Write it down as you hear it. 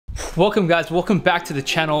Welcome guys, welcome back to the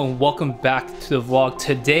channel and welcome back to the vlog.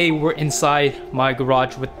 Today we're inside my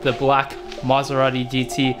garage with the black Maserati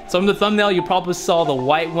GT. So in the thumbnail you probably saw the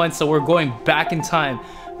white one, so we're going back in time,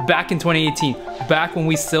 back in 2018, back when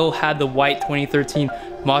we still had the white 2013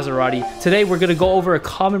 Maserati. Today we're gonna go over a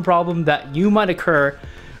common problem that you might occur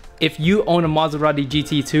if you own a Maserati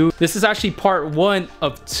GT2. This is actually part one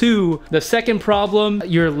of two. The second problem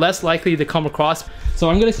you're less likely to come across. So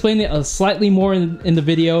I'm gonna explain it slightly more in the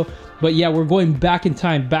video. But yeah, we're going back in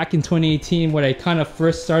time, back in 2018 when I kind of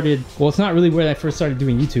first started. Well, it's not really where I first started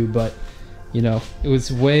doing YouTube, but you know, it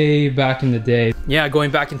was way back in the day. Yeah, going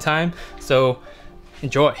back in time, so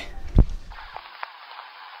enjoy.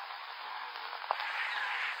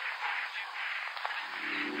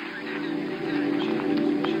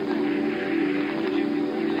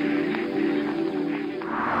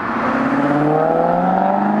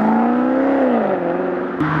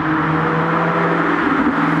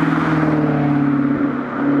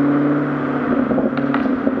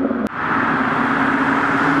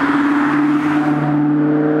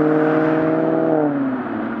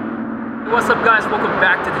 What's up guys, welcome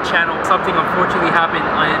back to the channel. Something unfortunately happened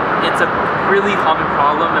and it's a really common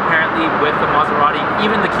problem apparently with the Maserati.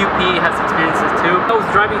 Even the QP has experienced this too. I was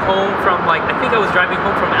driving home from I think I was driving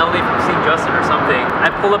home from LA from St. Justin or something. I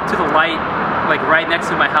pull up to the light right next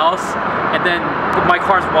to my house and then my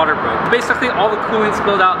car's water broke. Basically all the coolant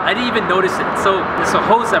spilled out. I didn't even notice it. So there's a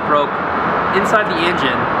hose that broke inside the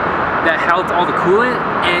engine that held all the coolant,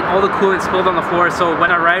 and all the coolant spilled on the floor. So when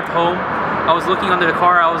I arrived home, I was looking under the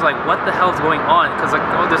car, I was like, what the hell's going on? Because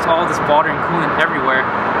there's all this water and coolant everywhere.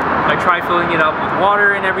 I tried filling it up with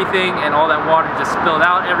water and everything, and all that water just spilled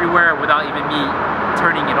out everywhere without even me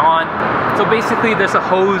turning it on. So basically there's a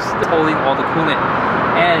hose holding all the coolant.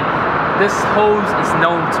 And this hose is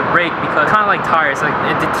known to break because kind of like tires,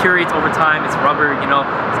 it deteriorates over time, it's rubber, you know,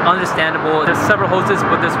 it's understandable. There's several hoses,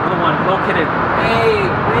 but there's one located way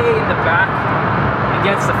in the back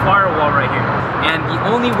against the firewall right here. And the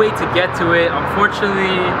only way to get to it,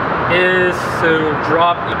 unfortunately, is to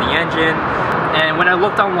drop the engine. And when I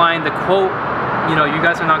looked online, the quote, you know, you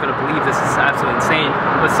guys are not gonna believe this, is absolutely insane,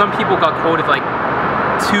 but some people got quoted like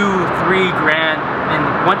 2-3 grand, and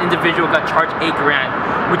one individual got charged 8 grand,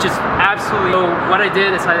 which is absolutely. So what I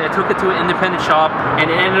did is I took it to an independent shop, and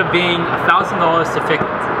it ended up being $1,000 to fix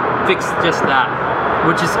just that,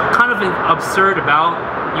 which is kind of an absurd amount.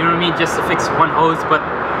 You know what I mean, just to fix one hose. But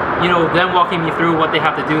you know, them walking me through what they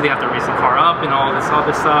have to do, they have to raise the car up and all this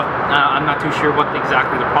other stuff. I'm not too sure what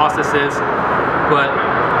exactly the process is, but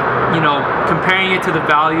you know, comparing it to the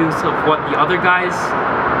values of what the other guys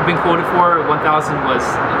have been quoted for, 1,000 was,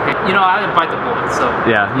 you know, I had to bite the bullet. So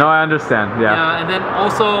yeah, no, I understand. Yeah. And then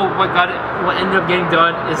also what ended up getting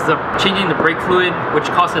done is changing the brake fluid, which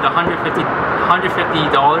costed $150,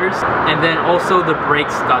 and then also the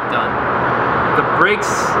brakes got done. The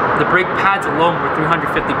brake pads alone were $350,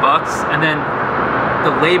 and then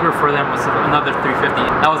the labor for them was another $350.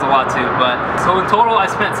 That was a lot too. But so in total, I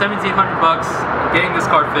spent $1,700 getting this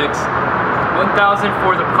car fixed. $1,000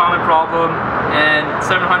 for the common problem, and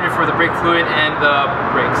 $700 for the brake fluid and the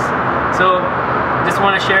brakes. So just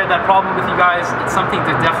want to share that problem with you guys. It's something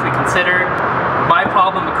to definitely consider. My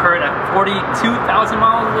problem occurred at 42,000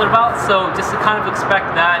 miles about, so just to kind of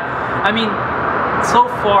expect that. I mean, so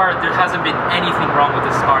far there hasn't been anything wrong with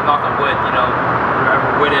this car, knock on wood, you know, wherever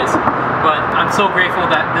wood is. But I'm so grateful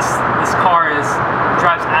that this car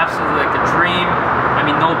drives absolutely like a dream. I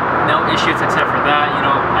mean, no issues except for that. You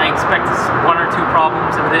know, I expect one or two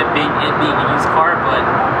problems with it being a used car, but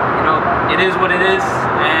you know, it is what it is,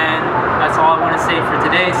 and that's all I want to say for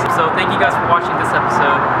today. So thank you guys for watching this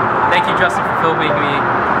episode. Thank you, Justin, for filming me,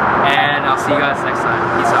 and I'll see you guys next time.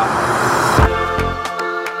 Peace out.